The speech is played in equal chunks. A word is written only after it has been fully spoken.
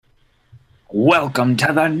Welcome to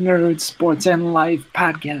the Nerd Sports and Life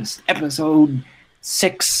podcast, episode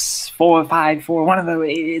 6454.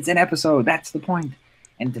 It's an episode. That's the point.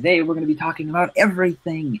 And today we're going to be talking about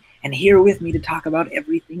everything. And here with me to talk about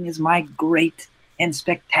everything is my great and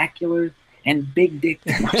spectacular and big dick.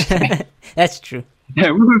 That's true.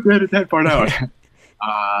 Yeah, we'll have to edit that part out.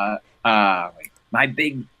 My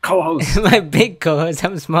big co-host. My big co-host.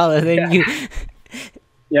 I'm smaller than you.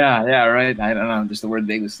 Yeah, right. I don't know. Just the word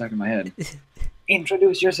big was stuck in my head.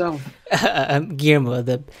 Introduce yourself. I'm Guillermo,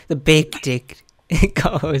 the big dick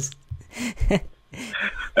co-host. He's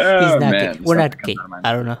not man. gay. We're not gay.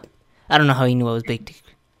 I don't know how he knew I was big dick.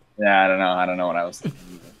 Yeah, I don't know what I was thinking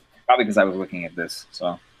either. Probably because I was looking at this,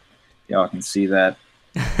 so y'all can see that.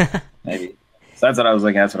 Maybe. So that's what I was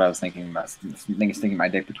like. That's what I was thinking about. Sticking my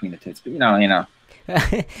dick between the tits, but you know.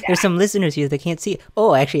 There's some listeners here that can't see it.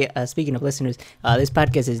 Oh, actually, speaking of listeners, this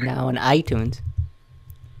podcast is now on iTunes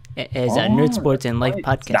as a Nerd Sports and Life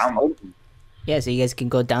podcast. Download. Yeah, so you guys can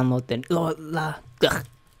go download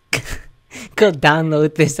go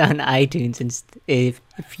download this on iTunes if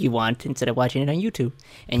you want, instead of watching it on YouTube.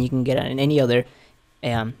 And you can get it on any other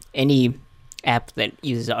any app that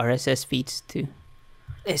uses RSS feeds to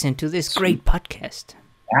listen to this great podcast.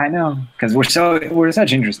 I know, because we're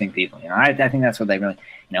such interesting people. I think that's what they really.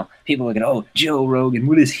 People look at Joe Rogan.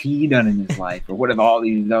 What has he done in his life, or what have all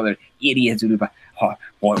these other idiots who do?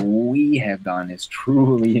 What we have done is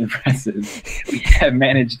truly impressive. We have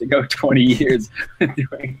managed to go 20 years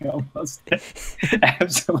doing almost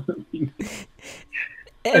absolutely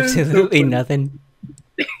nothing,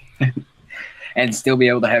 and still be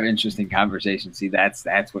able to have interesting conversations. See, that's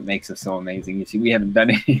what makes us so amazing. You see, we haven't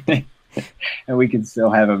done anything. And we can still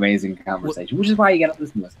have amazing conversation, which is why you got to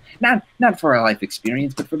listen to us. Not for our life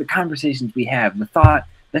experience, but for the conversations we have, the thought,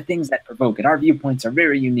 the things that provoke it. Our viewpoints are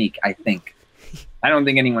very unique, I think. I don't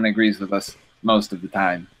think anyone agrees with us most of the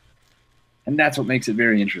time. And that's what makes it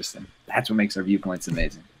very interesting. That's what makes our viewpoints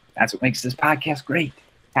amazing. That's what makes this podcast great.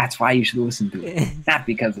 That's why you should listen to it. Not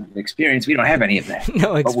because of experience. We don't have any of that.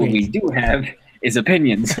 No experience. But what we do have is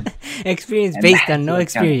opinions. Experience based on no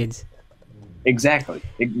experience. Exactly.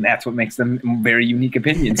 That's what makes them very unique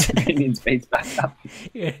opinions. Opinions based on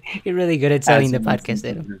nothing. You're really good at selling the podcast,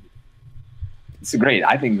 Adam. It's great.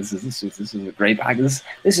 I think this is a great podcast.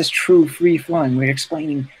 This is true free flowing. We're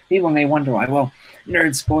explaining. People may wonder why. Well,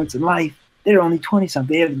 Nerd Sports and Life. They're only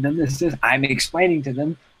 20-something. They haven't done this. I'm explaining to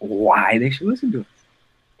them why they should listen to us.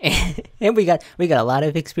 And we got a lot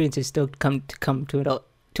of experiences still come to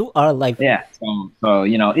our life. Yeah. So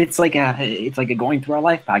it's like a going through our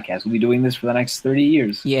life podcast. We'll be doing this for the next 30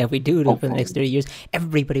 years. Yeah, if we do for the next 30 years,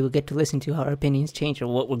 everybody will get to listen to how our opinions change or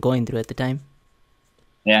what we're going through at the time.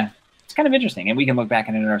 Yeah. It's kind of interesting, and we can look back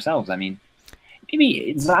at it ourselves. I mean, maybe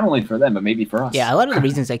it's not only for them, but maybe for us. Yeah, a lot of the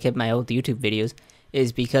reasons I kept my old YouTube videos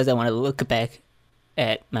is because I wanted to look back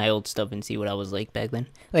at my old stuff and see what I was like back then.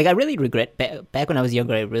 Like, I really regret, back when I was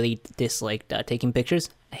younger, I really disliked taking pictures.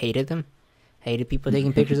 I hated them. Hated people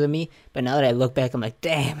taking pictures of me. But now that I look back, I'm like,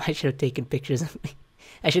 damn, I should have taken pictures of me.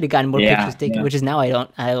 I should have gotten more pictures taken, which is now I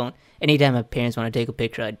don't. Anytime my parents want to take a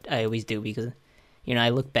picture, I always do, because I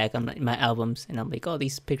look back on my albums and I'm like, oh,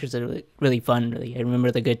 these pictures are really, really fun. Really, I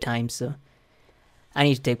remember the good times. So I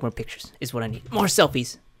need to take more pictures. Is what I need. More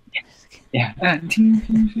selfies. Yeah. And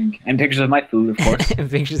pictures of my food, of course. And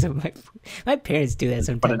pictures of my food. My parents do that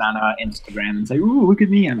sometimes. Put it on Instagram and say, "Ooh, look at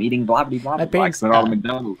me! I'm eating blah blah blah." My parents, all the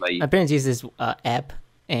McDonald's I eat. My parents use this app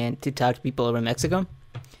and to talk to people over Mexico.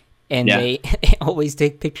 And they always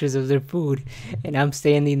take pictures of their food, and I'm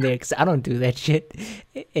standing there because I don't do that shit.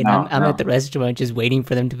 And I'm at the restaurant just waiting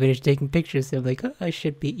for them to finish taking pictures. So I'm like, I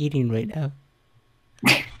should be eating right now.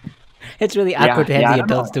 It's really awkward to have the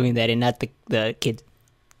adults doing that and not the kids.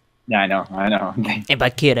 Yeah, I know. And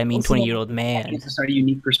by kid, I mean 20-year-old man. It's just our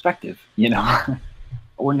unique perspective, We never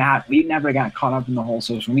got caught up in the whole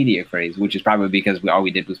social media craze, which is probably because all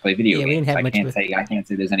we did was play video games. We didn't have much I can't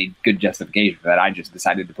say there's any good justification for that. I just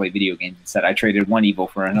decided to play video games instead. I traded one evil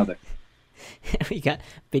for another. We got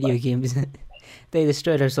video games. They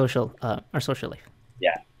destroyed our social life.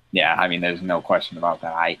 Yeah. I mean, there's no question about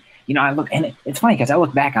that. I look, and it's funny because I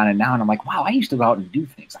look back on it now and I'm like, wow, I used to go out and do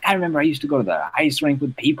things. Like, I remember I used to go to the ice rink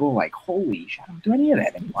with people. Like, holy shit, I don't do any of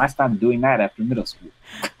that anymore. I stopped doing that after middle school.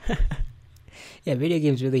 Yeah, video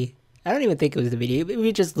games really. I don't even think it was the video. We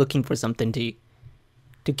were just looking for something to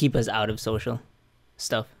keep us out of social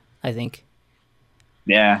stuff, I think.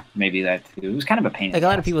 Yeah, maybe that too. It was kind of a pain. Like, a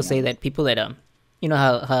lot of people say that people that you know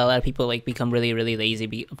how a lot of people like become really, really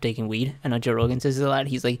lazy of taking weed. I know Joe Rogan says it a lot.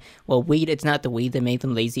 He's like, well, weed, it's not the weed that made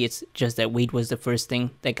them lazy. It's just that weed was the first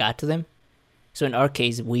thing that got to them. So in our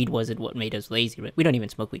case, weed wasn't what made us lazy, right? We don't even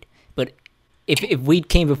smoke weed. But if weed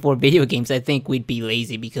came before video games, I think we'd be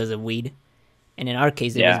lazy because of weed. And in our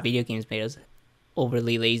case, it was video games made us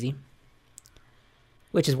overly lazy.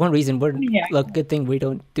 Which is one reason look, good thing we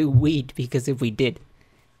don't do weed, because if we did,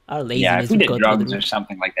 our laziness if we would did go drugs through or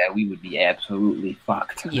something like that, we would be absolutely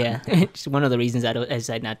fucked. Yeah, it's one of the reasons I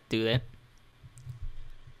decide not to do that.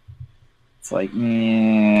 It's like,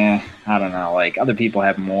 I don't know. Like, other people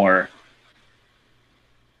have more.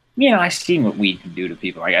 I've seen what weed can do to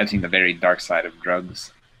people. Like, I've seen the very dark side of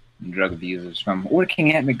drugs and drug abusers from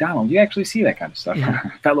working at McDonald's. You actually see that kind of stuff.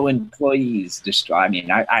 Fellow employees destroy.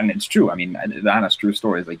 It's true. The honest, true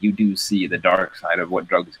story is, like, you do see the dark side of what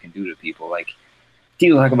drugs can do to people. Like,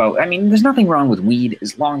 people talk about, there's nothing wrong with weed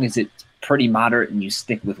as long as it's pretty moderate and you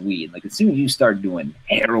stick with weed. Like, as soon as you start doing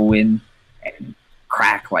heroin and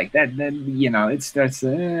crack like that, then, it starts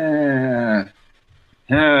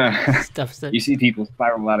you see people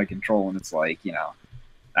spiral out of control, and it's like,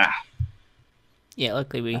 Yeah,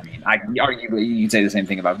 luckily arguably you could say the same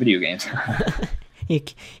thing about video games. you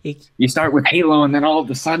You start with Halo, and then all of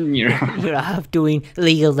a sudden you're off doing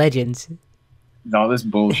League of Legends. All this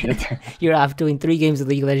bullshit. You're off doing 3 games of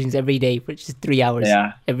League of Legends every day for just 3 hours.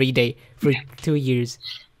 Every day for 2 years.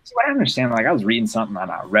 So I understand. Like, I was reading something on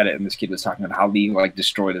Reddit, and this kid was talking about how League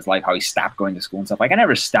destroyed his life, how he stopped going to school and stuff. Like, I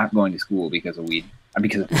never stopped going to school because of weed.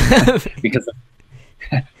 Because of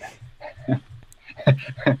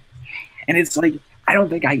and it's like,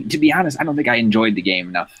 to be honest, I don't think I enjoyed the game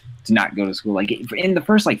enough to not go to school. Like, in the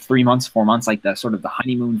first 3 months, 4 months, like the sort of the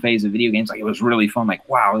honeymoon phase of video games, like, it was really fun. Like,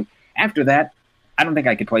 wow. After that, I don't think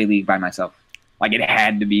I could play League by myself. Like, it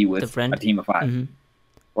had to be with a team of 5,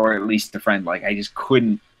 or at least a friend. Like, I just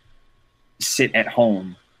couldn't sit at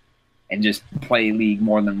home and just play League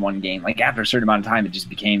more than one game. Like, after a certain amount of time, it just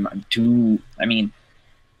became too.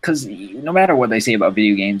 Because no matter what they say about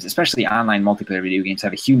video games, especially online multiplayer video games,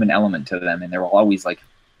 have a human element to them, and there will always, like,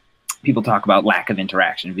 people talk about lack of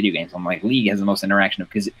interaction in video games. I'm like, League has the most interaction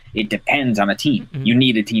because it depends on a team. You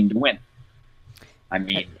need a team to win.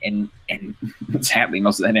 And sadly,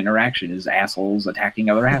 most of that interaction is assholes attacking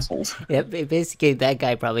other assholes. Yeah, basically, that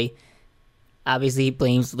guy probably obviously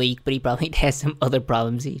blames League, but he probably has some other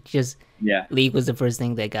problems. League was the first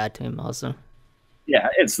thing that got to him also. Yeah,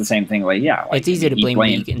 it's the same thing. Like, it's easier to blame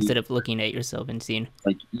League instead of looking at yourself and seeing.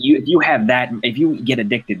 Like, you have that. If you get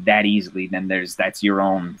addicted that easily, then that's your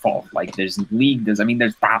own fault. Like, there's millions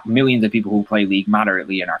of people who play League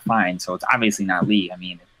moderately and are fine. So it's obviously not League.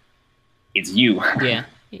 It's you. Yeah.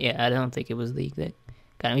 I don't think it was League that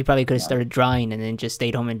got him. He probably could have started drawing and then just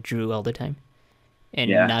stayed home and drew all the time, and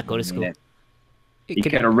not go to school. He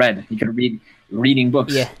could have read. He could have reading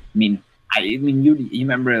books. Yeah. You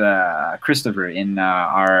remember Christopher in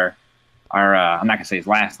our I'm not gonna say his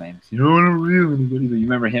last name. You don't want to read anybody, but you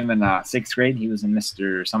remember him in 6th grade? He was in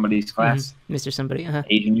Mr. Somebody's class. Mr. Somebody.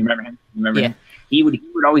 Asian. You remember him? Him? He would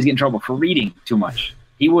always get in trouble for reading too much.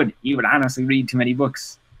 He would honestly read too many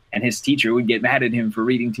books, and his teacher would get mad at him for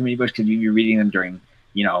reading too many books because you'd be reading them during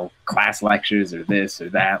class lectures or this or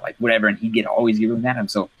that, like whatever, and he'd always give them at him.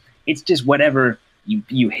 So it's just whatever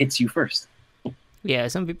you hits you first. Yeah,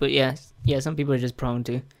 some people. Some people are just prone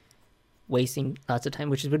to wasting lots of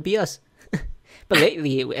time, which would be us. But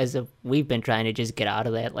lately, we've been trying to just get out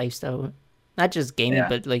of that lifestyle, not just gaming,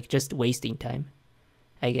 but like just wasting time.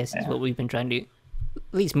 I guess is what we've been trying to at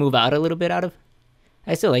least move out a little bit out of.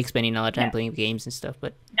 I still like spending a lot of time playing games and stuff,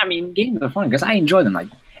 but games are fun because I enjoy them. Like,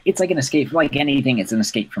 it's like an escape. Like anything, it's an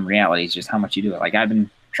escape from reality. It's just how much you do it. Like, I've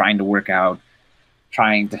been trying to work out,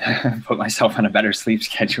 trying to put myself on a better sleep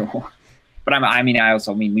schedule. But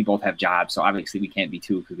we both have jobs, so obviously we can't be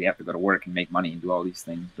two because we have to go to work and make money and do all these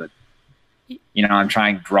things. But, I'm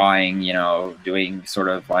trying drawing, doing sort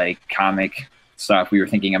of like comic stuff. We were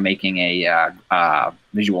thinking of making a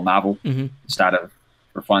visual novel instead of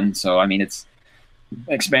for fun. So, it's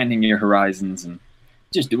expanding your horizons and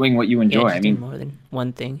just doing what you enjoy. Doing more than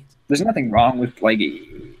one thing. There's nothing wrong with, like,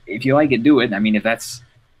 if you like it, do it. If that's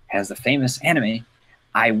has the famous anime,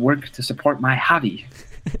 I work to support my hobby.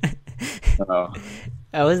 So,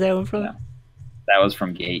 how was that one from? Yeah. That was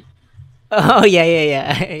from Gate. Oh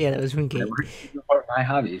yeah, that was from Gate. I work to support my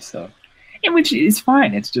hobby, so, and which is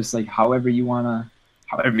fine. It's just like however you wanna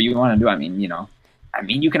do.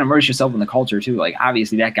 You can immerse yourself in the culture too. Like,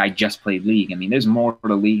 obviously that guy just played League. There's more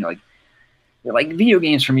to League. Like video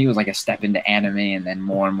games for me was like a step into anime, and then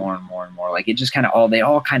more and more and more and more. Like, it just they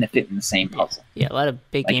all kind of fit in the same puzzle. Yeah, a lot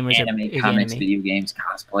of big gamers anime, are comics, video games,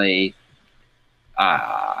 cosplay,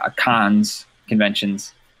 cons,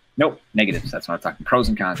 conventions. Nope, negatives. That's what I'm talking. Pros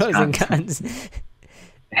and cons. And cons.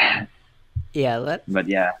 But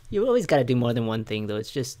you always got to do more than one thing, though.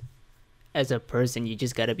 It's just, as a person, you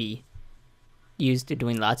just got to be used to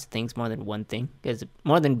doing lots of things more than one thing, because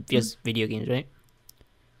more than just video games, right?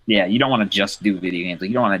 Yeah, you don't want to just do video games. Like,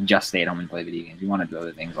 you don't want to just stay at home and play video games. You want to do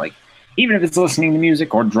other things, like even if it's listening to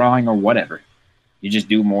music or drawing or whatever. You just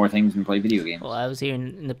do more things than play video games. Well, I was here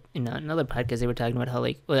in another podcast. They were talking about how,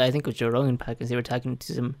 like, well, I think it was Joe Rogan podcast. They were talking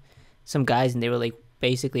to some guys, and they were like,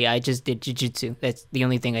 basically, I just did jiu-jitsu. That's the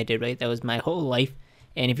only thing I did, right? That was my whole life.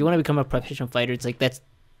 And if you want to become a professional fighter, it's like that's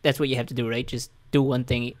what you have to do, right? Just do one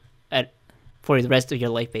thing for the rest of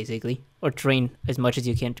your life, basically, or train as much as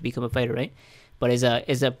you can to become a fighter, right? But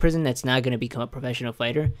as a person that's not going to become a professional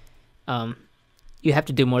fighter, you have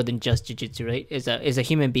to do more than just jiu-jitsu, right? As a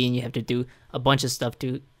human being, you have to do a bunch of stuff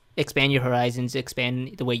to expand your horizons,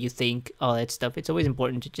 expand the way you think, all that stuff. It's always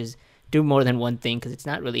important to just do more than one thing, because it's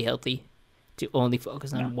not really healthy to only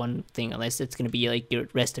focus on one thing, unless it's going to be like your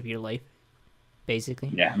rest of your life,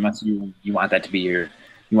 basically. Yeah, unless you want that to be you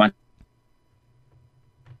want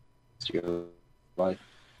your life.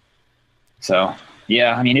 So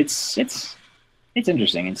yeah, I mean, it's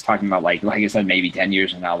interesting. It's talking about like I said, maybe 10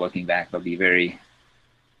 years from now, looking back, it'll be very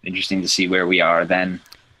interesting to see where we are then,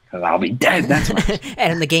 because I'll be dead. That's what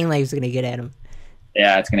and the game life's gonna get at him.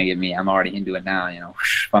 Yeah, it's gonna get me. I'm already into it now.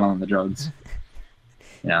 Funneling the drugs.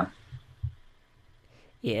 Yeah.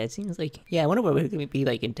 Yeah, it seems like. Yeah, I wonder where we're gonna be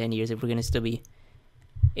like in 10 years, if we're gonna still be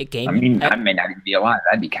a game. I mean, I may not even be alive.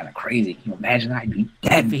 That'd be kind of crazy. Can you imagine? I'd be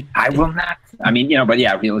dead. I will not. I mean, but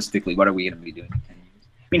yeah, realistically, what are we gonna be doing in 10 years?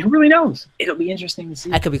 I mean, who really knows? It'll be interesting to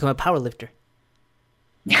see. I could become a power lifter.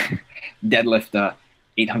 Deadlift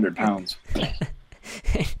 800 pounds.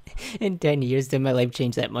 In 10 years, did my life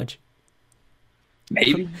change that much?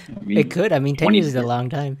 Maybe. I mean, it could. I mean, 10 years is a long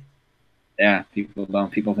time. Yeah, people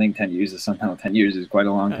don't. People think 10 years is somehow 10 years is quite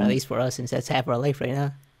a long time. At least for us, since that's half our life right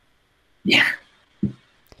now. Yeah.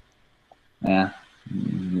 Yeah.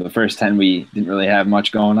 The first 10, we didn't really have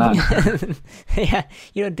much going on. Yeah,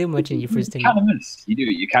 you don't do much in your first 10.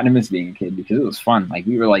 You kind of miss being a kid, because it was fun. Like,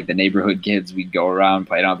 we were like the neighborhood kids. We'd go around,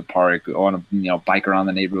 play down at the park, go on a bike around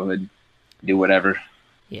the neighborhood, do whatever.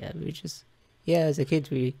 Yeah, as a kid,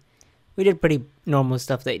 we did pretty normal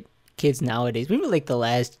stuff that kids nowadays. We were like the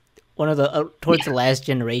last the last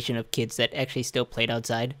generation of kids that actually still played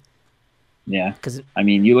outside. Yeah, because I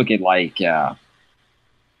mean, you look at like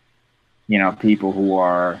people who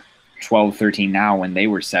are 12, 13 now, when they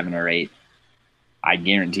were 7 or 8. I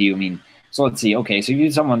guarantee you. I mean, so let's see. Okay, so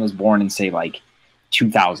if someone was born in, say, like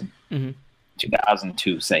 2000,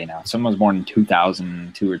 2002, say now. Someone was born in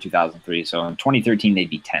 2002 or 2003. So in 2013, they'd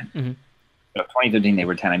be 10. Mm-hmm. So in 2013, they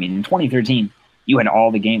were 10. I mean, in 2013, you had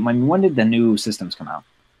all the game. I mean, when did the new systems come out?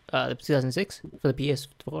 2006 for the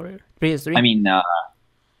PS4, PS3. I mean,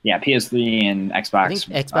 yeah, PS3 and Xbox. I think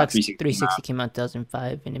Xbox 360 came out in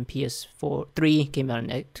 2005, and then PS4 3 came out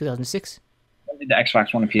in 2006. When did the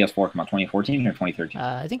Xbox One and PS4 come out? 2014 or 2013?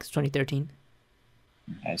 I think it's 2013.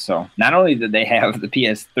 Okay, so not only did they have the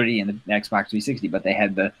PS3 and the Xbox 360, but they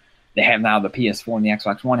have now the PS4 and the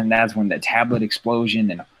Xbox One, and that's when the tablet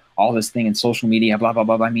explosion and all this thing and social media, blah blah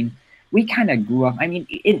blah. I mean, we kind of grew up. I mean,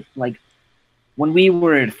 when we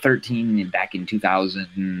were 13 back in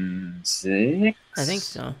 2006. I think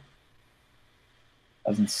so.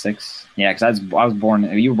 2006. Yeah, because I was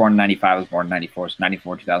born. You were born in 95. I was born in 94. So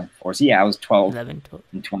 94, 2004. So yeah, I was 12, 11, 12.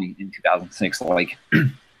 in 2006. So, like,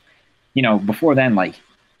 before then, like,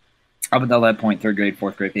 up until that point, 3rd grade,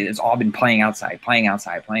 4th grade, it's all been playing outside, going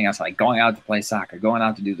out to play soccer, going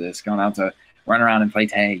out to do this, going out to run around and play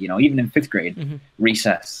tag. Even in 5th grade,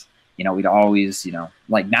 recess. We'd always,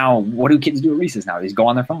 like, now, what do kids do at recess now? They just go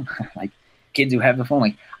on their phone. Like, kids who have the phone.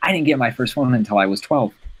 Like, I didn't get my first phone until I was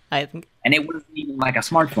 12. And it wasn't even like a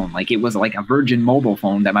smartphone. Like, it was like a Virgin mobile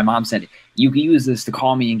phone that my mom said, you can use this to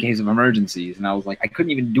call me in case of emergencies. And I was like, I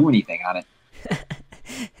couldn't even do anything on it.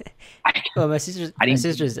 Well, my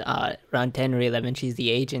sister's around 10 or 11. She's the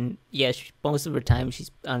age, and yeah, most of her time she's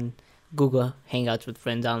on Google Hangouts with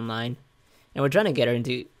friends online. And we're trying to get her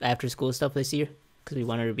into after-school stuff this year, because we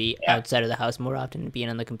want her to be outside of the house more often and being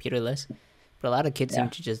on the computer less. But a lot of kids seem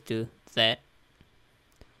to just do that.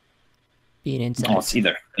 Being inside. Well, it's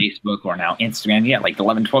either Facebook or now Instagram. Yeah, like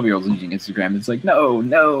 11, 12-year-olds using Instagram. It's like, no.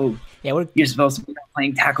 Yeah, you're supposed to be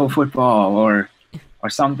playing tackle football or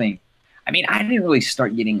something. I mean, I didn't really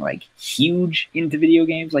start getting, like, huge into video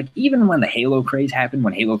games. Like, even when the Halo craze happened,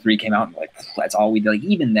 when Halo 3 came out, and, like, that's all we did. Like,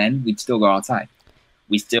 even then, we'd still go outside.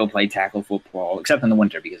 We still play tackle football, except in the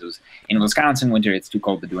winter, because it was in Wisconsin winter. It's too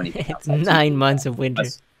cold to do anything. It's 9 months of winter.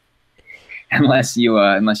 Unless you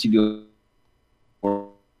do.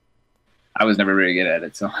 I was never very good at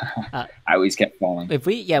it, so I always kept falling. If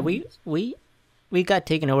we got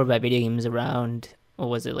taken over by video games around, what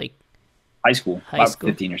was it, like? High school.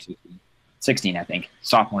 15 or 16. 16, I think,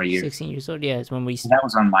 sophomore year. 16 years old. Yeah, it's when we. That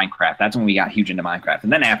was on Minecraft. That's when we got huge into Minecraft,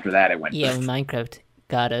 and then after that, it went. Yeah, when Minecraft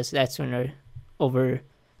got us, that's when our over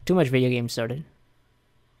too much video games started.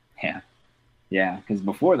 Yeah, yeah. Because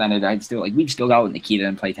before then, I'd still like we'd still go out with Nikita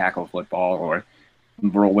and play tackle football or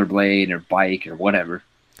rollerblade or bike or whatever.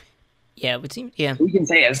 Yeah, it would seem. Yeah, we can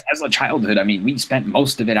say as a childhood, I mean, we spent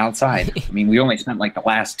most of it outside. I mean, we only spent like the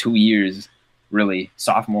last 2 years, really,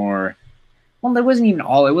 sophomore. Well, it wasn't even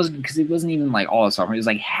all. It wasn't because it wasn't even like all of sophomore. It was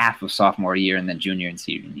like half of sophomore year and then junior and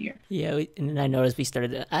senior year. Yeah, and then I noticed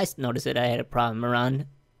I noticed that I had a problem around,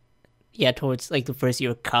 towards like the first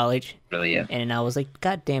year of college. Really, yeah. And I was like,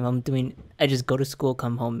 God damn, I just go to school,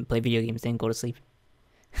 come home, and play video games, then go to sleep.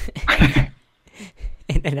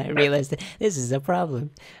 And then I realized that this is a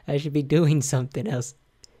problem. I should be doing something else.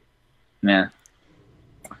 Yeah.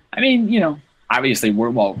 I mean, obviously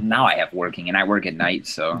now I have working and I work at night,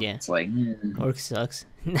 so yeah. It's like work sucks.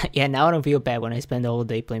 Yeah, now I don't feel bad when I spend the whole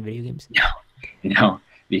day playing video games. No,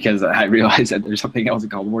 because I realize that there's something else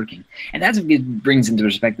called working, and that's what it brings into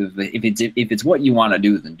perspective. If it's what you want to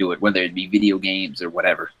do, then do it, whether it be video games or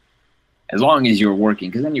whatever. As long as you're working,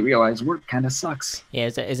 because then you realize work kind of sucks. Yeah,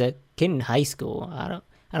 as a kid in high school, I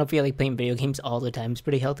don't feel like playing video games all the time. It's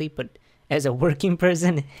pretty healthy, but as a working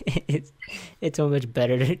person, it's so much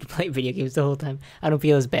better to play video games the whole time. I don't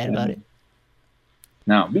feel as bad about it.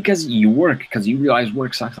 No, because you work, because you realize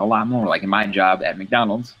work sucks a lot more. Like in my job at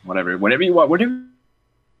McDonald's, whatever you want, whatever.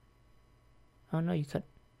 Oh no, you cut.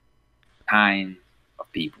 Kind of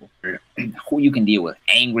people who you can deal with,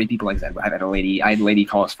 angry people like that. I had a lady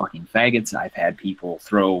call us fucking faggots. I've had people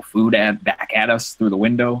throw food back at us through the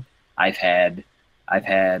window. I've had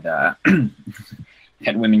had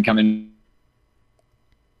women come in.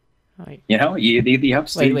 Right. The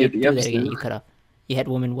ups. Wait, do that again. You cut off. You had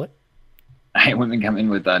women what? I had women come in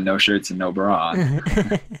with no shirts and no bra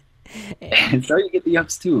on. And so you get the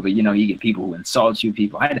ups too, but you get people who insult you.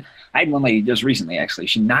 I had one lady just recently, actually.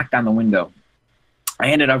 She knocked on the window. I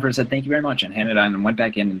handed it over and said, "Thank you very much," and handed it on and went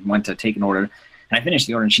back in and went to take an order. And I finished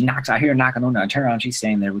the order, and she knocks. I hear her knock on the window. I turn around, she's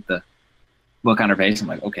standing there with the look on her face. I'm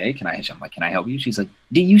like, "Okay, can I help you?" She's like,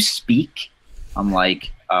 "Do you speak?" I'm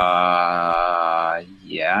like,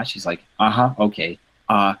 yeah. She's like, okay.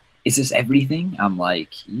 Is this everything? I'm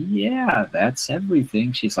like, yeah, that's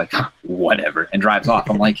everything. She's like, whatever, and drives off.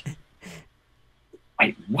 I'm like,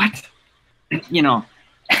 what?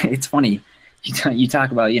 It's funny. You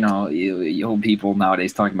talk about, old people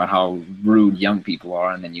nowadays talking about how rude young people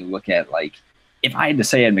are, and then you look at, like, if I had to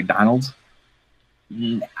say at McDonald's,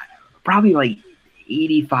 probably like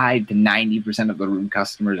 85 to 90% of the rude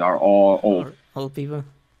customers are all old. Old people?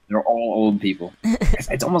 They're all old people.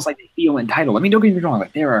 It's almost like they feel entitled. I mean, don't get me wrong.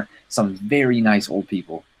 Like, there are some very nice old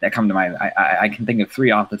people that come to mind. I can think of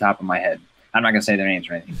 3 off the top of my head. I'm not going to say their names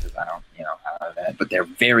or anything because I don't know that. But they're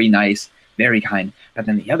very nice, very kind. But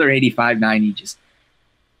then the other 85, 90 just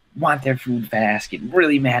want their food fast, get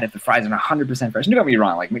really mad if the fries aren't 100% fresh. Don't get me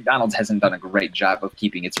wrong. Like, McDonald's hasn't done a great job of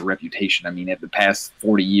keeping its reputation. I mean, at the past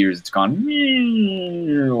 40 years, it's gone,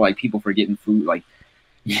 like, people forgetting food. Like,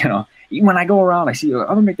 when I go around, I see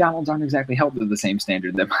other McDonald's aren't exactly held to the same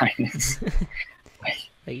standard that mine is.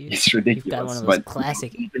 It's ridiculous. You've got one of those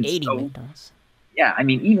classic 80 McDonald's. Yeah, I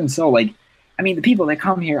mean, even so, like, the people that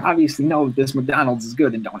come here obviously know this McDonald's is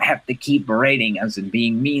good and don't have to keep berating us and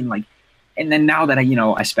being mean. Like, and then now that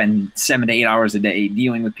I spend 7 to 8 hours a day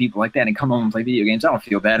dealing with people like that and come home and play video games, I don't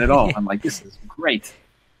feel bad at all. I'm like, this is great.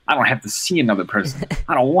 I don't have to see another person.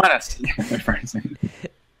 I don't want to see another person.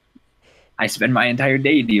 I spend my entire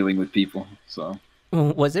day dealing with people. So,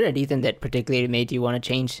 was there anything that particularly made you want to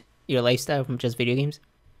change your lifestyle from just video games?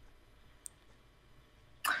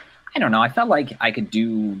 I don't know. I felt like I could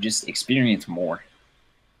just experience more.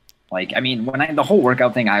 Like, I mean, when the whole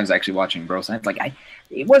workout thing, I was actually watching Bro Science. Like,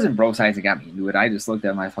 it wasn't Bro Science that got me into it. I just looked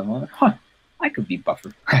at myself and went, I could be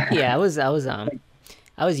buffer. Yeah, I was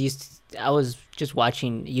just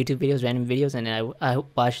watching YouTube videos, random videos, and I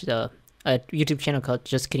watched a YouTube channel called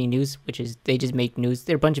Just Kidding News, which is they just make news.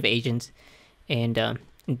 They're a bunch of Asians and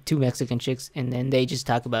 2 Mexican chicks, and then they just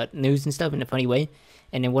talk about news and stuff in a funny way.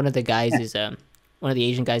 And then one of the guys is one of the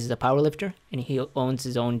Asian guys is a powerlifter, and he owns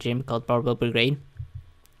his own gym called Barbell Brigade.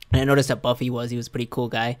 And I noticed how buff he was. He was a pretty cool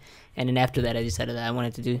guy. And then after that, I decided that I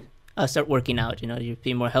wanted to start working out, to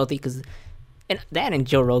be more healthy. And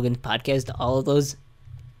Joe Rogan's podcast, all of those,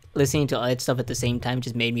 listening to all that stuff at the same time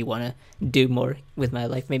just made me want to do more with my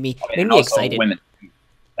life. Made me excited. Women.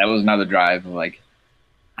 That was another drive. Like,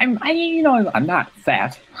 I'm not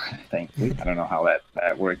fat, thankfully. I don't know how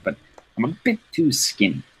that worked, but I'm a bit too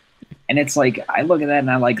skinny. And it's like I look at that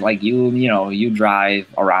and I like you know, you drive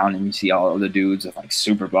around and you see all of the dudes with like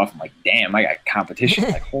super buff. I'm like, damn, I got competition.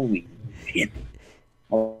 Like, holy shit.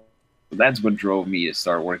 Well, that's what drove me to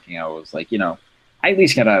start working out. Was like, you know, I at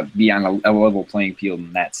least gotta be on a level playing field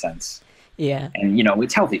in that sense. Yeah. And you know,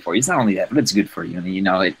 it's healthy for you. It's not only that, but it's good for you. And you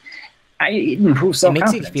know, it improves self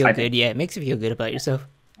confidence. It makes you feel good. Yeah, it makes you feel good about yourself.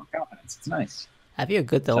 Confidence. It's nice. I feel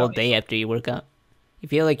good the whole day after you work out. You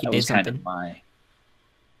feel like you did something. Kind of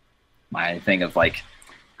my thing of like,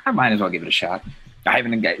 I might as well give it a shot. I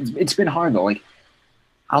haven't. It's been hard though. Like,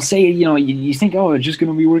 I'll say, you know, you think, oh, it's just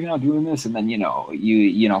gonna be working out doing this, and then you know,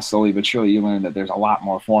 slowly but surely you learn that there's a lot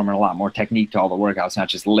more form and a lot more technique to all the workouts, not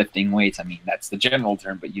just lifting weights. I mean, that's the general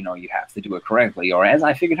term, but you know, you have to do it correctly, or as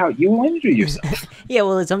I figured out, you will injure yourself. Yeah,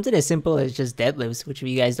 well, it's something as simple as just deadlifts, which if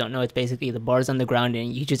you guys don't know, it's basically the bars on the ground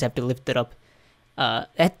and you just have to lift it up.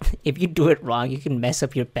 If you do it wrong, you can mess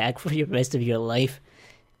up your back for the rest of your life.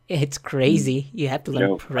 It's crazy. You have to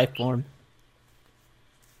learn correct form.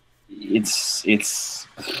 It's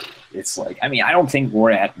like, I mean, I don't think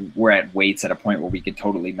we're at weights at a point where we could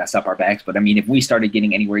totally mess up our backs, but I mean, if we started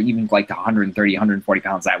getting anywhere even like to 130, 140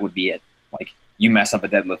 pounds, that would be it. Like, you mess up a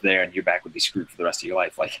deadlift there and your back would be screwed for the rest of your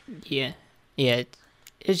life. Like, yeah,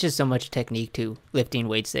 it's just so much technique to lifting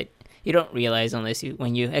weights that you don't realize unless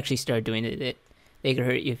when you actually start doing it, that they could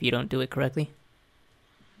hurt you if you don't do it correctly.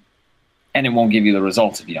 And it won't give you the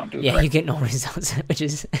results if you don't do it correctly. You get no results, which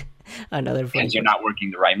is another point. Because you're not working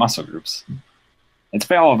the right muscle groups. It's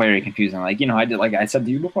all very confusing. Like, you know, like I said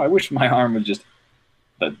to you before, I wish my arm was just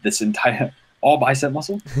this entire, all bicep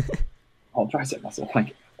muscle, all tricep muscle.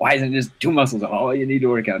 Like, why isn't it just two muscles? Oh, you need to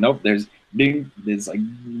work out. Nope, there's like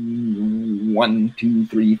 1, 2,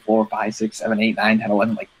 3, 4, 5, 6, 7, 8, 9, 10,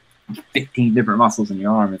 11, like 15 different muscles in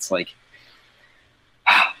your arm. It's like,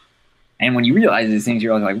 and when you realize these things,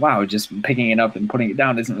 you're like, wow, just picking it up and putting it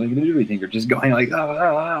down isn't really going to do anything. Or just going like, isn't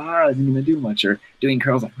going to do much. Or doing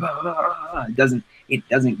curls like, it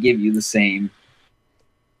doesn't give you the same,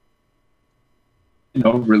 you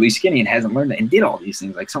know, really skinny and hasn't learned it and did all these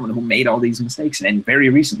things. Like someone who made all these mistakes. And very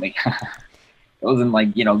recently, it wasn't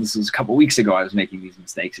like, you know, this was a couple weeks ago I was making these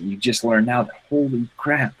mistakes. And you just learn now that, holy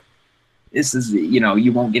crap, this is, you know,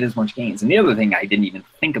 you won't get as much gains. And the other thing I didn't even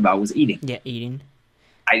think about was eating. Yeah, eating.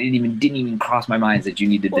 I didn't even cross my mind that you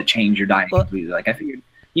needed to change your diet completely. Like, I figured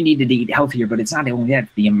you needed to eat healthier, but it's not only that,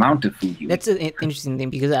 the amount of food you eat. That's an interesting thing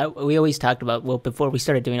because we always talked about, well, before we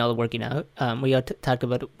started doing all the working out, we all talked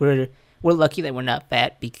about we're lucky that we're not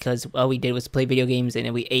fat because all we did was play video games and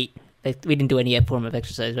then we ate. Like, we didn't do any form of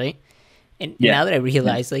exercise, right? And now that I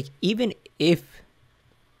realize, like, even with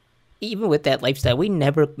that lifestyle, we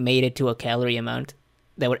never made it to a calorie amount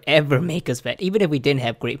that would ever make us fat, even if we didn't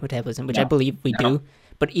have great metabolism, which I believe we do.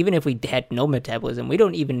 But even if we had no metabolism, we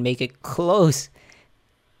don't even make it close.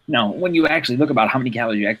 No, when you actually look about how many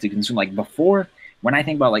calories you actually consume, like before, when I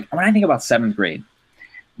think about 7th grade,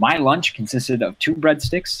 my lunch consisted of 2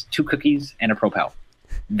 breadsticks, 2 cookies, and a Propel.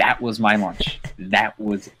 That was my lunch. That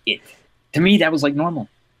was it. To me, that was like normal.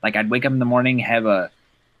 Like, I'd wake up in the morning, have a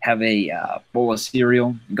bowl of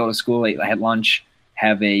cereal, go to school, I had lunch,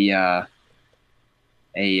 have and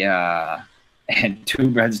 2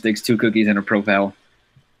 breadsticks, 2 cookies, and a Propel.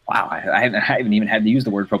 Wow, I haven't even had to use the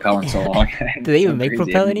word Propel in so long. Do they even make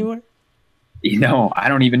Propel anymore? You know, I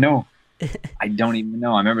don't even know. I don't even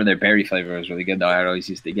know. I remember their berry flavor was really good, though. I always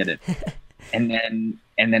used to get it. And then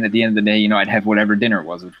at the end of the day, you know, I'd have whatever dinner it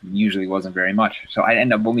was, which usually wasn't very much. So I'd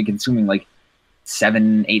end up only consuming like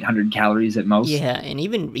 700-800 calories at most. Yeah, and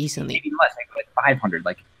even recently, maybe less, maybe like 500.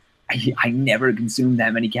 Like, I never consumed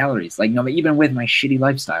that many calories. Like, no, even with my shitty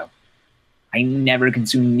lifestyle, I never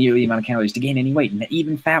consumed nearly the amount of calories to gain any weight,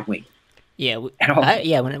 even fat weight. Yeah, when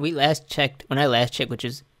I last checked, which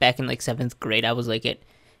is back in like 7th grade, I was like at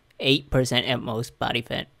 8% at most body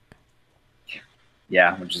fat.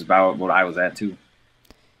 Yeah, which is about what I was at too.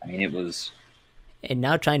 I mean, it was. And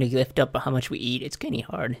now trying to lift up how much we eat, it's getting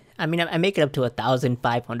hard. I mean, I make it up to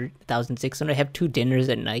 1,500, 1,600. I have 2 dinners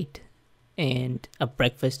at night and a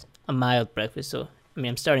breakfast, a mild breakfast. So, I mean,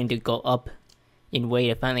 I'm starting to go up in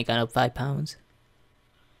weight. I finally got up 5 pounds.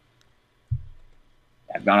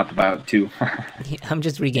 I've gone up about 2. I'm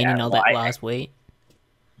just regaining all that lost weight.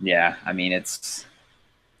 Yeah, I mean,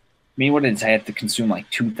 what did it say? I have to consume like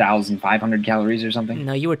 2,500 calories or something?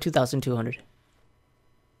 No, you were 2,200.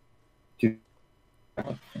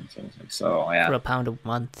 So, yeah. For a pound a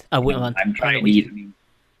month. I'm trying to eat. I mean,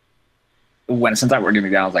 since I work at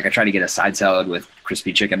McDonald's, like, I try to get a side salad with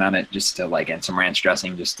crispy chicken on it, just to and some ranch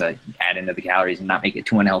dressing, just to add into the calories and not make it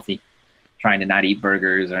too unhealthy. Trying to not eat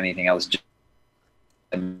burgers or anything else, just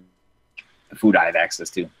the food I have access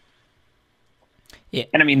to. Yeah.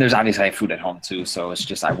 And I mean, there's obviously I have food at home too, so it's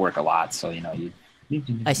just I work a lot, so you know you.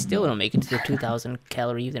 I still don't make it to the 2,000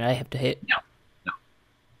 calories that I have to hit. No, no,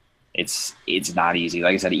 it's not easy.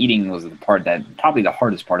 Like I said, eating was the part that probably the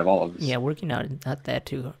hardest part of all of this. Yeah, working out is not that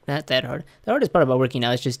hard. The hardest part about working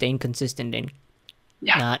out is just staying consistent and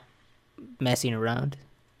Yeah. not messing around.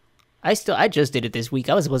 I just did it this week.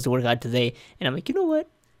 I was supposed to work out today, and I'm like, you know what?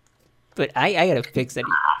 But I gotta fix that.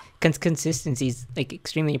 Consistency is like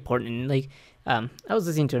extremely important. And like, I was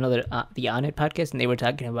listening to another the On It podcast, and they were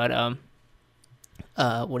talking about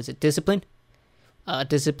what is it? Discipline.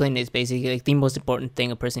 Discipline is basically like the most important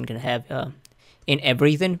thing a person can have in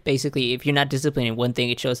everything. Basically, if you're not disciplined in one thing,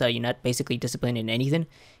 it shows how you're not basically disciplined in anything.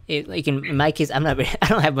 Like in my case, I'm not. I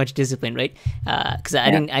don't have much discipline, right? Because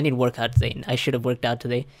I didn't work out today, and I should have worked out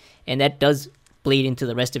today, and that does bleed into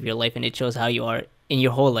the rest of your life, and it shows how you are in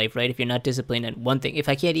your whole life, right? If you're not disciplined in one thing, if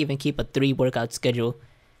I can't even keep a 3 workout schedule,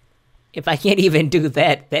 if I can't even do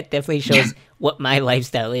that, that definitely shows what my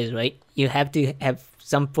lifestyle is, right? You have to have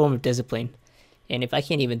some form of discipline. And if I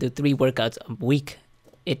can't even do 3 workouts a week,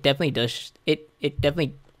 it definitely does. It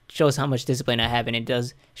definitely shows how much discipline I have, and it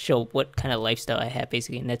does show what kind of lifestyle I have,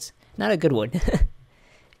 basically. And that's not a good one.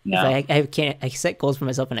 No. I set goals for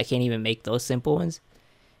myself, and I can't even make those simple ones.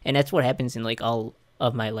 And that's what happens in like all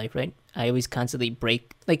of my life, right? I always constantly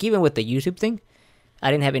break. Like even with the YouTube thing, I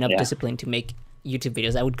didn't have enough discipline to make YouTube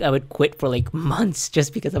videos. I would quit for like months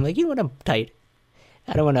just because I'm like, you know what, I'm tired.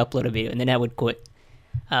 I don't want to upload a video, and then I would quit.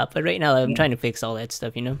 But right now, I'm trying to fix all that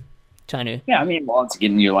stuff, you know? Trying to... Yeah, I mean, well, it's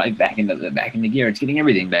getting your life back into gear. It's getting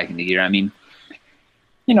everything back into gear. I mean,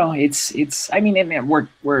 you know, I mean, and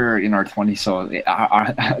we're in our 20s, so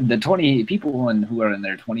the 20 people who are in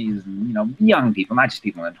their 20s, you know, young people, not just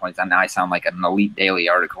people in their 20s. And now I sound like an Elite Daily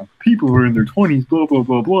article. People who are in their 20s, blah, blah,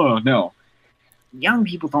 blah, blah. No. Young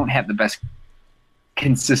people don't have the best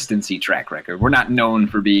consistency track record. We're not known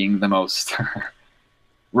for being the most...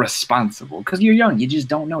 responsible, because you're young, you just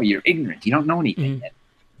don't know, you're ignorant, you don't know anything yet.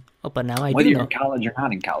 Oh, but now I whether do you're know. in college or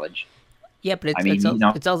not in college. Yeah, but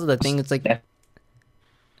it's also the thing. It's like,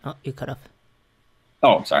 oh, you cut off.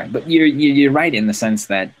 Oh, sorry, but you're right in the sense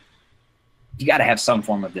that you got to have some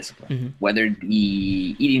form of discipline, whether it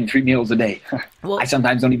be eating 3 meals a day. Well, I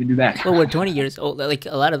sometimes don't even do that. Well, we're 20 years old. Like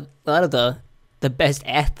a lot of the best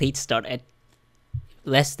athletes start at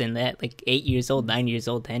less than that, like 8 years old, 9 years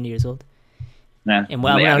old, 10 years old. Yeah. And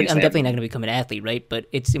well, I'm definitely not going to become an athlete, right? But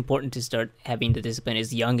it's important to start having the discipline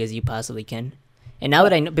as young as you possibly can. And now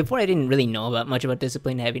that I know, before I didn't really know much about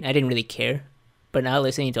discipline, I didn't really care. But now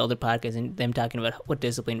listening to other podcasts and them talking about what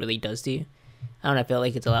discipline really does to you, I don't know, I feel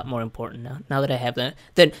like it's a lot more important now. Now that I have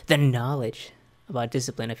the knowledge about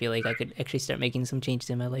discipline, I feel like I could actually start making some changes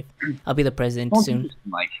in my life. I'll be the president soon.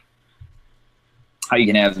 Like how you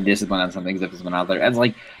can have some discipline on some things if it's been out there. As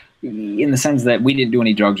like, in the sense that we didn't do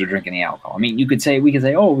any drugs or drink any alcohol. I mean, we could say,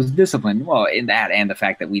 oh, it was discipline. Well, in that and the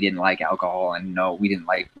fact that we didn't like alcohol and no, we didn't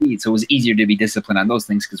like weed. So it was easier to be disciplined on those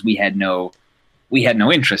things because we had no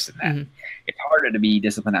interest in that. It's harder to be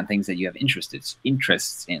disciplined on things that you have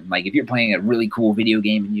interests in. Like if you're playing a really cool video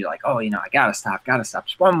game and you're like, oh, you know, I gotta stop.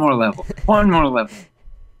 Just one more level.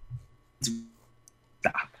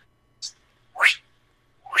 Stop.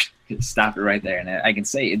 Just stop it right there. And I can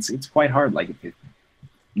say it's quite hard. Like if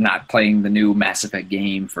not playing the new Mass Effect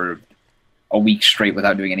game for a week straight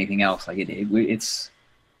without doing anything else. Like it's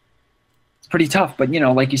pretty tough, but you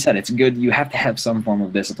know, like you said, it's good. You have to have some form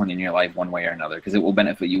of discipline in your life one way or another because it will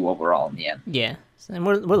benefit you overall in the end. Yeah. And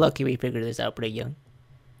we're lucky we figured this out pretty young.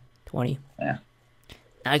 20. Yeah.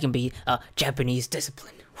 Now I can be Japanese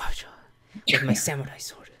discipline. With my samurai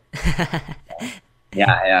sword.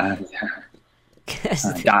 Yeah.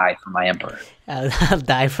 Die for my emperor. I'll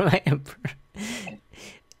die for my emperor.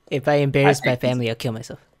 If I embarrass my family, I'll kill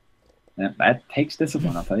myself. Yeah, that takes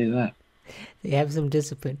discipline, I'll tell you that. They have some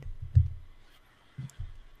discipline.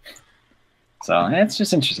 So it's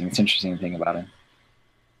just interesting. It's an interesting thing about it.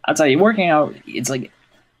 I'll tell you, working out, it's like,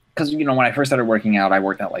 because, you know, when I first started working out, I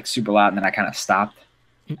worked out like super lot and then I kind of stopped.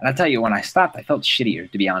 And I'll tell you, when I stopped, I felt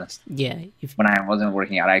shittier, to be honest. Yeah. When I wasn't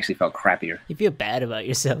working out, I actually felt crappier. You feel bad about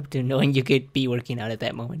yourself, too, knowing you could be working out at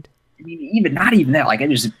that moment. I mean, not even that. Like, I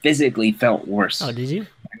just physically felt worse. Oh, did you?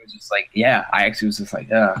 I was just like, yeah, I actually was just like,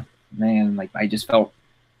 man, like, I just felt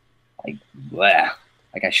like, bleh.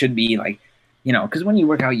 Like, I should be, like, you know, because when you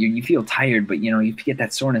work out, you feel tired, but, you know, you get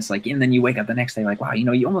that soreness, like, and then you wake up the next day, like, wow, you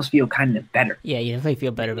know, you almost feel kind of better. Yeah, you definitely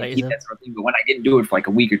feel better about yourself. That sort of thing. But when I didn't do it for, like,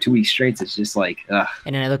 a week or 2 weeks straight, it's just like, ugh.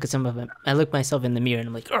 And then I look at some of them, I look myself in the mirror, and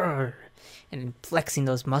I'm like, Arr! And flexing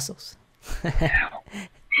those muscles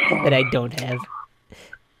that I don't have.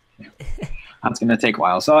 That's gonna take a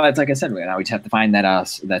while. So it's like I said, now we just have to find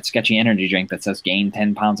that that sketchy energy drink that says gain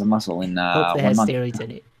 10 pounds of muscle in Hope that 1 has month. steroids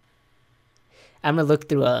in it. I'm gonna look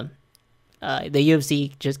through the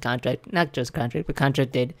UFC not just contract, but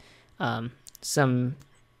contracted some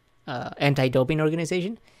anti-doping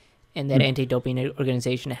organization, and that anti-doping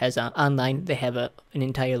organization has online. They have an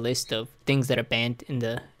entire list of things that are banned in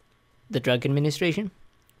the drug administration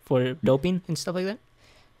for doping and stuff like that.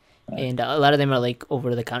 And a lot of them are like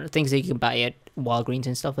over-the-counter things that you can buy at Walgreens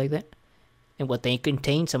and stuff like that. And what they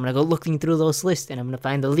contain, so I'm gonna go looking through those lists, and I'm gonna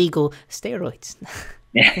find the legal steroids.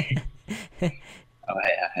 Yeah. Oh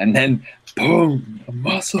yeah, and then boom, a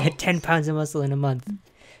muscle. 10 pounds of muscle in a month.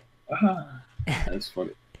 That's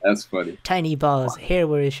funny. That's funny. Tiny balls, hair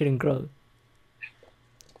where it shouldn't grow.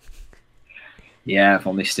 Yeah, if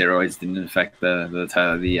only steroids didn't affect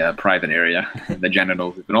the private area, the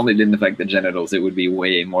genitals. If it only didn't affect the genitals, it would be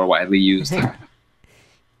way more widely used.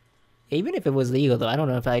 Even if it was legal, though, I don't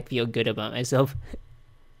know if I'd feel good about myself.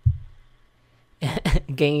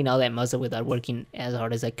 Gaining all that muscle without working as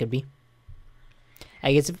hard as I could be.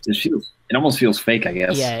 I guess it almost feels fake, I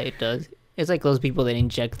guess. Yeah, it does. It's like those people that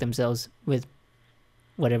inject themselves with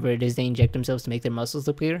whatever it is they inject themselves to make their muscles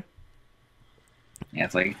look bigger. Yeah,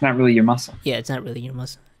 it's like it's not really your muscle. Yeah, it's not really your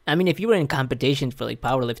muscle. I mean, if you were in competitions for like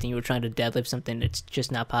powerlifting, you were trying to deadlift something that's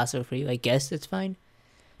just not possible for you, I guess that's fine.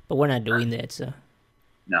 But we're not doing that, so.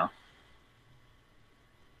 No.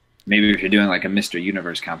 Maybe if you're doing like a Mr.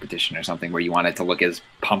 Universe competition or something where you want it to look as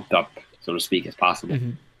pumped up, so to speak, as possible.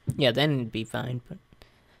 Mm-hmm. Yeah, then it'd be fine. But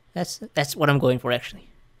that's what I'm going for, actually.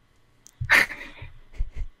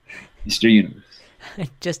 Mr. Universe.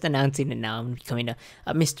 Just announcing it now. I'm becoming a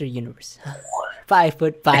Mr. Universe.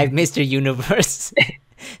 5'5" Mr. Universe.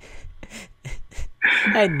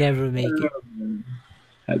 I'd never make it.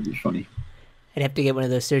 That'd be funny. I'd have to get one of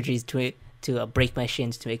those surgeries to break my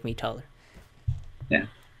shins to make me taller. Yeah.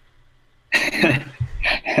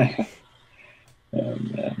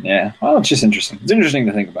 Yeah. Well, it's just interesting. It's interesting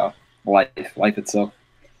to think about life itself.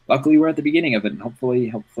 Luckily, we're at the beginning of it, and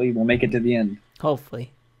hopefully we'll make it to the end.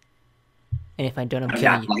 Hopefully. And if I don't, I'm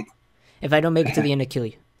killing you. If I don't make it to the end, I kill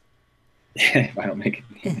you. If I don't make it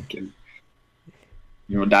to the end, I kill you.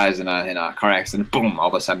 You dies in a car accident. Boom! All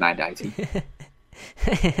of a sudden, I die too.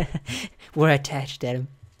 We're attached, Adam.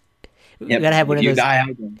 Yep. You gotta have one of those.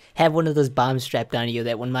 Have one of those bombs strapped onto you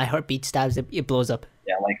that when my heartbeat stops, it blows up.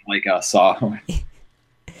 Yeah, like a Saw.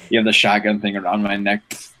 You have the shotgun thing around my neck.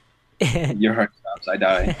 Your heart stops. I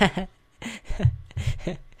die.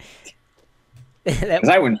 Because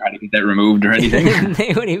I wouldn't try to get that removed or anything.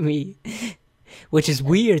 What do you mean? Which is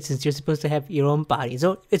weird since you're supposed to have your own body.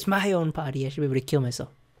 So it's my own body. I should be able to kill myself.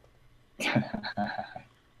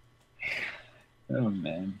 Oh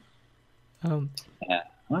man. Yeah.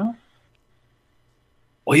 Well,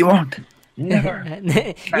 you won't. Never.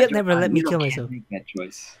 You'll never let me kill myself. Make that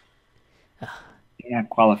choice. You're not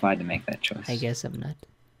qualified to make that choice. I guess I'm not.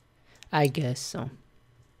 I guess so.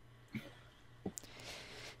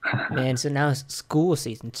 Man, so now school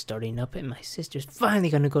season's starting up, and my sister's finally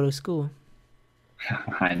gonna go to school.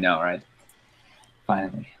 I know, right?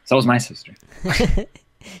 Finally. So was my sister.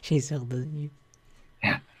 She's older than you.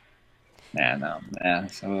 Yeah. Yeah, no. Yeah,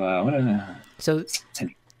 so, what So,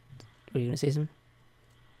 were you gonna say something?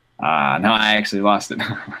 No, I actually lost it.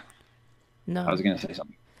 No. I was gonna say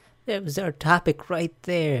something. That was our topic right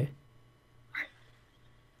there.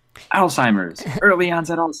 Alzheimer's. Early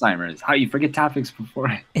onset Alzheimer's. How you forget topics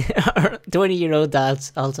before. 20-year-old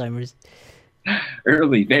Alzheimer's.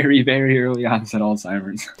 Early, very, very early onset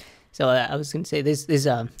Alzheimer's. So I was gonna say this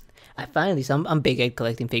I finally, so I'm big at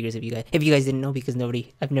collecting figures. If you guys didn't know, because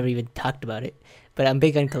I've never even talked about it, but I'm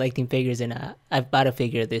big on collecting figures, and I've bought a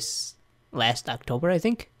figure this last October, I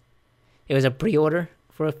think. It was a pre-order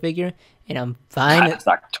for a figure, and I'm fine. Last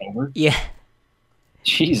October? Yeah.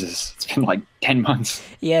 Jesus, it's been like 10 months.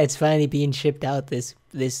 Yeah, it's finally being shipped out. It's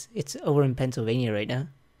over in Pennsylvania right now.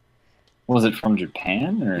 Was it from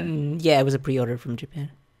Japan or? Yeah, it was a pre-order from Japan.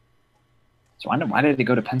 So why did it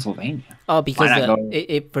go to Pennsylvania? Oh, because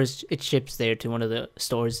it ships there to one of the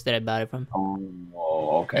stores that I bought it from.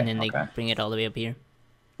 Oh, okay. And then they bring it all the way up here.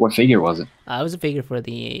 What figure was it? It was a figure for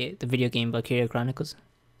the video game Valkyria Chronicles.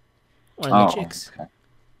 One of the chicks. Okay.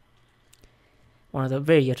 One of the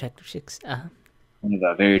very attractive chicks. One of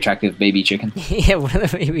the very attractive baby chickens. Yeah, one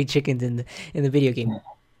of the baby chickens in the video game.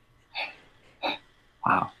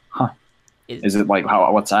 Wow. Huh. Is it like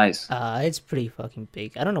what size? It's pretty fucking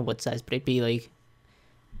big. I don't know what size, but it'd be like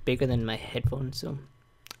bigger than my headphones. So,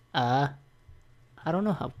 I don't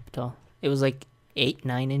know how tall. It was like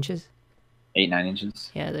 8-9 inches. 8-9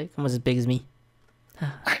 inches. Yeah, like almost as big as me.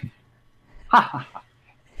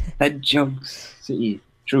 That jokes. See,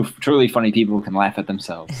 truly funny people can laugh at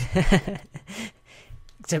themselves.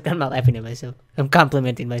 Except I'm not laughing at myself. I'm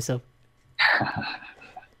complimenting myself.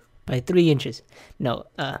 By 3 inches. No,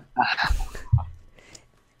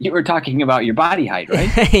 You were talking about your body height,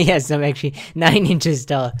 right? yes, I'm actually 9 inches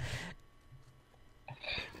tall.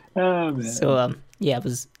 Oh, man. So, yeah,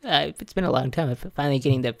 it's been a long time. I'm finally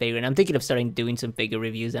getting that figure, and I'm thinking of starting doing some figure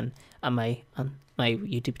reviews on my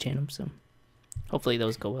YouTube channel. So, hopefully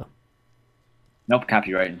those go well. Nope,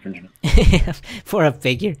 copyright infringement. For a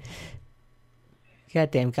figure.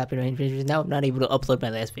 Goddamn copyright infringement. Now I'm not able to upload my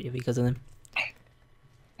last video because of them.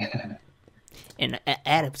 And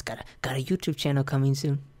Adam's got a YouTube channel coming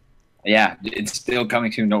soon. Yeah, it's still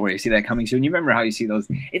coming soon. Don't worry. You see that coming soon. You remember how you see those?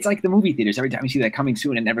 It's like the movie theaters. Every time you see that coming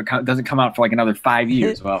soon, it never doesn't come out for like another 5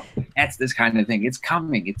 years. Well, that's this kind of thing. It's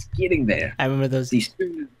coming. It's getting there. I remember those. These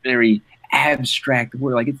very abstract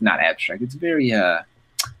word. Like, it's not abstract. It's very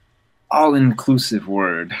all-inclusive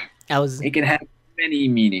word. It can have many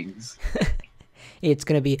meanings. It's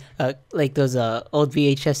gonna be like those old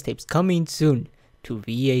VHS tapes coming soon to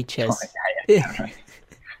VHS. Oh, yeah, right.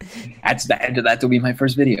 That will be my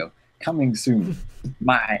first video. Coming soon.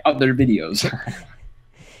 My other videos.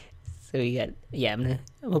 So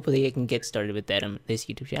hopefully I can get started with that on this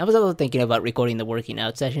YouTube channel. I was also thinking about recording the working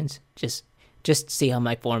out sessions, just to see how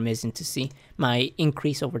my form is and to see my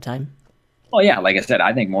increase over time. Well, yeah, like I said,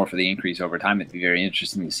 I think more for the increase over time. It'd be very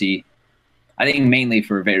interesting to see. I think mainly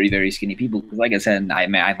for very, very skinny people, because like I said, I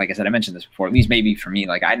mentioned this before. At least maybe for me,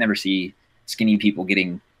 like I never see skinny people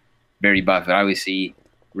getting very buff. I always see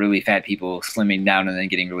really fat people slimming down and then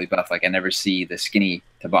getting really buff. Like I never see the skinny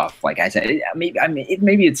to buff. Like I said,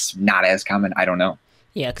 maybe it's not as common. I don't know.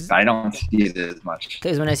 Yeah, but I don't see it as much.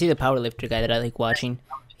 Because when I see the powerlifter guy that I like watching,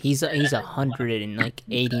 he's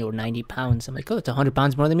 180 or 90 pounds. I'm like, oh, it's 100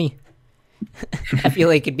 pounds more than me. I feel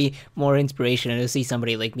like it'd be more inspirational to see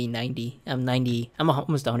somebody like me 90. I'm 90. I'm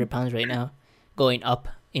almost 100 pounds right now, going up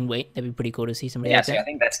in weight. That'd be pretty cool to see somebody. Yeah, like that. I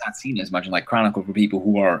think that's not seen as much in like Chronicle for people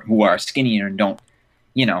who are skinnier and don't,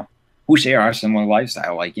 who share our similar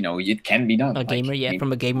lifestyle. Like, it can be done. A gamer, yeah,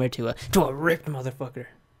 from a gamer to a ripped motherfucker.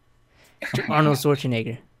 To Arnold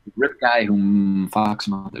Schwarzenegger. Ripped guy who fucks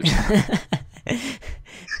mothers.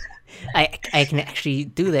 I can actually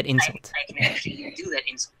do that insult.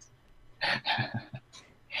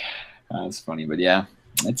 That's funny, but yeah,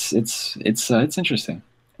 it's interesting.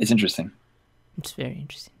 It's interesting. It's very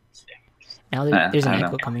interesting. Now there's an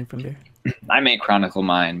echo coming from there. I may chronicle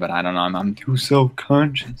mine, but I don't know. I'm too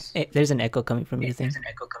self-conscious. Hey, there's an echo coming from your thing.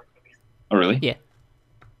 Oh, really? Yeah.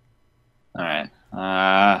 All right.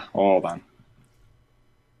 Hold on.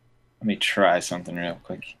 Let me try something real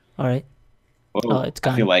quick. All right. Whoa, oh, it's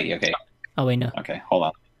gone. I feel like, okay. Oh, wait, no. Okay, hold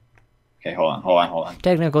on. Okay, hold on.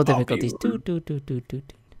 Technical difficulties.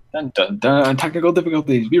 Dun, dun, dun. Technical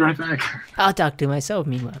difficulties. Be right back. I'll talk to myself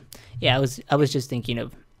meanwhile. Yeah, I was just thinking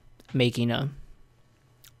of making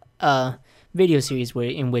a video series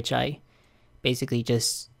in which I basically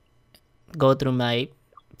just go through my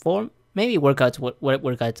form, maybe workouts, what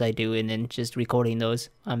workouts I do, and then just recording those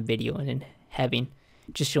on video and then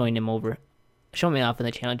showing them off on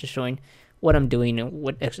the channel, just showing what I'm doing and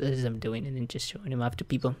what exercises I'm doing, and then just showing them off to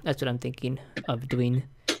people. That's what I'm thinking of doing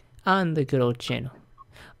on the good old channel.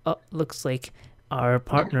 Oh, looks like our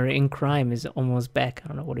partner in crime is almost back. I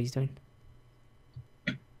don't know what he's doing.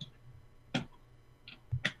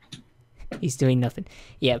 He's doing nothing.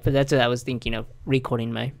 Yeah, but that's what I was thinking of,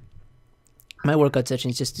 recording my workout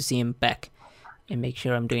sessions just to see him back and make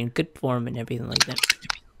sure I'm doing good form and everything like that.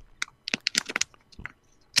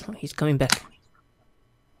 Oh, he's coming back.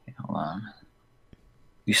 Hold on.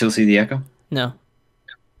 You still see the echo? No.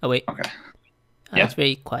 Oh, wait. Okay. Yeah. It's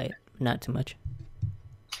very quiet. Not too much.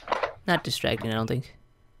 Not distracting, I don't think.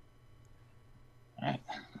 Alright.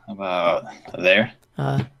 How about there?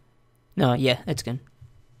 No, yeah, that's good.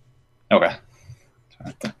 Okay. So I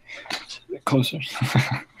have to get closer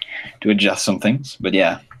to adjust some things. But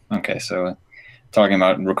yeah. Okay, so talking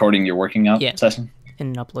about recording your working out session?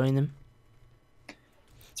 And uploading them.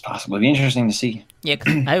 It's possible. It'd be interesting to see. Yeah,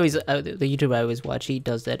 cause the YouTuber I always watch, he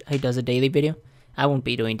does that. He does a daily video. I won't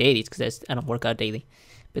be doing dailies because I don't work out daily.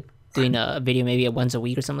 But doing a video maybe once a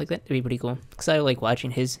week or something like that, that'd be pretty cool. Because I like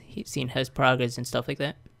watching seeing his progress and stuff like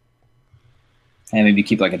that. And maybe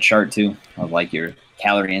keep like a chart too of like your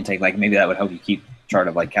calorie intake. Like maybe that would help you keep chart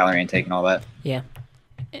of like calorie intake and all that. Yeah.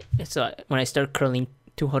 So when I start curling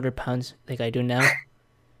 200 pounds like I do now,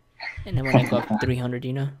 and then when I go up to 300,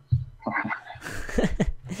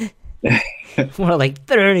 more like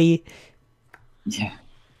 30.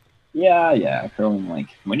 Yeah. Curling, like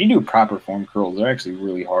when you do proper form curls, they're actually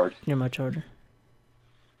really hard. They're much harder.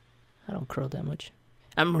 I don't curl that much.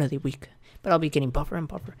 I'm really weak, but I'll be getting buffer and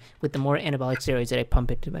buffer with the more anabolic steroids that I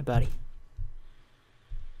pump into my body.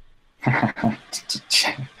 Just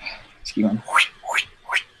keep on.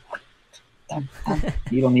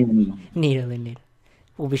 Needle. Needle.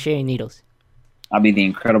 We'll be sharing needles. I'll be the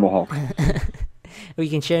Incredible Hulk. We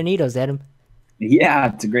can share needles, Adam. Yeah,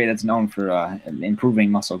 that's known for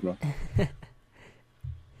improving muscle growth.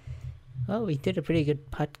 Well, we did a pretty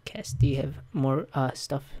good podcast. Do you have more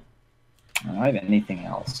stuff? I don't have anything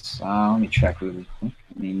else. Let me check really quick.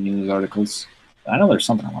 Any news articles? I know there's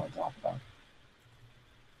something I want to talk about.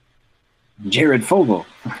 Jared Fogle.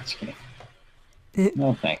 Just kidding.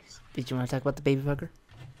 No thanks. Did you want to talk about the baby fucker?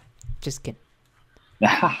 Just kidding.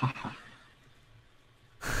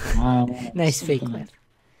 Nice fake laugh.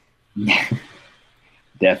 Yeah,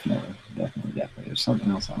 definitely. There's something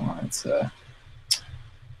else I want. It's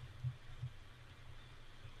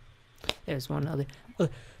There's one other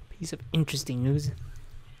piece of interesting news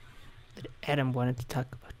that Adam wanted to talk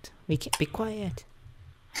about. We can't be quiet.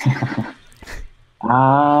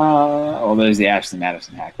 There's the Ashley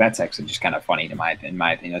Madison hack. That's actually just kind of funny in my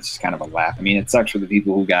opinion. It's just kind of a laugh. I mean, it sucks for the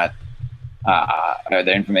people who got their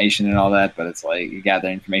information and all that, but it's like you got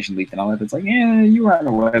their information leaked and all that. But it's like, yeah, you were on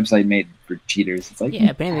a website made for cheaters. It's like, yeah,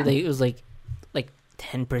 apparently it was like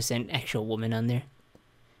 10% actual women on there.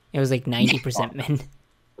 It was like 90% men.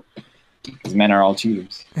 Because men are all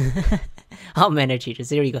cheaters. All men are cheaters.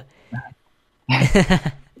 There you go.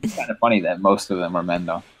 It's kind of funny that most of them are men,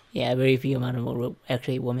 though. Yeah, very few amount of them were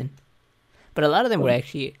actually women. But a lot of them were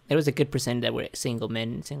actually, there was a good percent that were single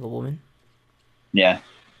men and single women. Yeah.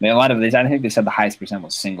 A lot of these, I think they said the highest percent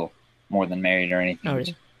was single, more than married or anything. Oh,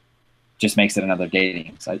 really? Just makes it another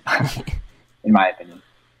dating site, in my opinion.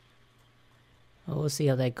 Well, we'll see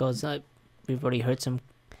how that goes. We've already heard some,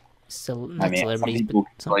 Some celebrities, people's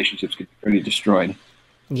relationships could be pretty destroyed.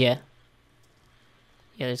 Yeah.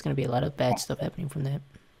 Yeah, there's going to be a lot of bad stuff happening from that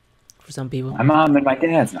for some people. My mom and my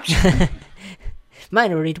dad's not.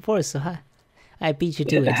 Mine already divorced, so I beat you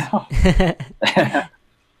to it.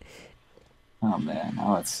 Oh man,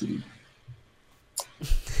 now let's see.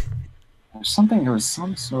 There was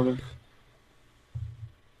some sort of.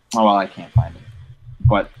 Oh well, I can't find it.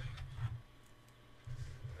 But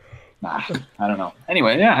I don't know.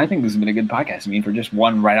 Anyway, yeah, I think this has been a good podcast. I mean, for just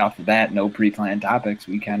one right off the bat, no pre-planned topics,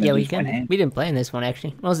 we kind of we didn't plan this one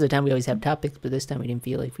actually. Most of the time we always have topics, but this time we didn't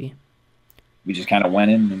feel like we just kind of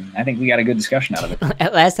went in, and I think we got a good discussion out of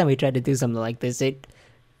it. Last time we tried to do something like this, it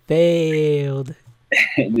failed.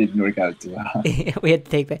 It didn't work out too well. We had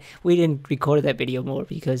to take that. We didn't record that video more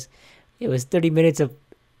because it was 30 minutes of.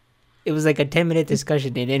 It was like a 10-minute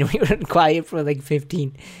discussion, and then we were quiet for like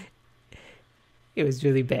 15. It was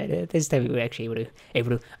really bad. This time we were actually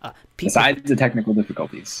able to. Besides the technical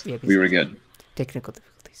difficulties, we were good. Technical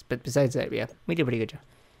difficulties, but besides that, yeah, we did a pretty good job.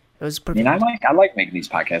 It was perfect. I mean, I like making these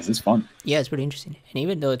podcasts. It's fun. Yeah, it's pretty interesting. And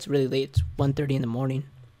even though it's really late, it's 1:30 in the morning.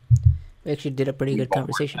 We actually did a pretty good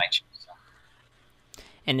conversation.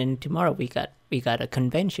 And then tomorrow we got a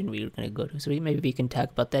convention we were gonna go to, so maybe we can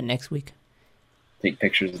talk about that next week. Take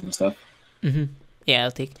pictures and stuff. Mm-hmm. Yeah,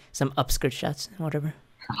 I'll take some upskirt shots and whatever.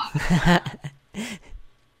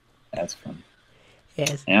 That's fun.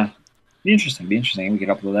 Yes. Yeah. Be interesting. We could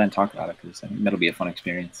upload that and talk about it because I think that'll be a fun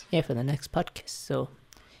experience. Yeah, for the next podcast. So,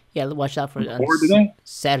 yeah, watch out for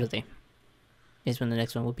Saturday is when the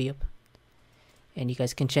next one will be up. And you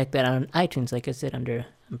guys can check that out on iTunes, like I said, I'm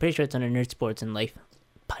pretty sure it's under Nerd Sports and Life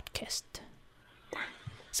podcast.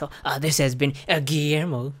 So, this has been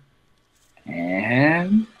Guillermo.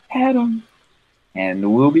 And Adam.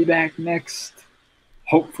 And we'll be back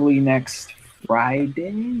hopefully next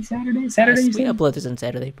Friday, Saturday? We upload this on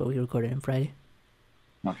Saturday, but we record it on Friday.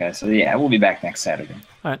 Okay, so yeah, we'll be back next Saturday.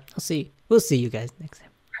 All right, we'll see you guys next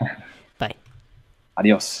time. Bye.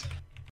 Adios.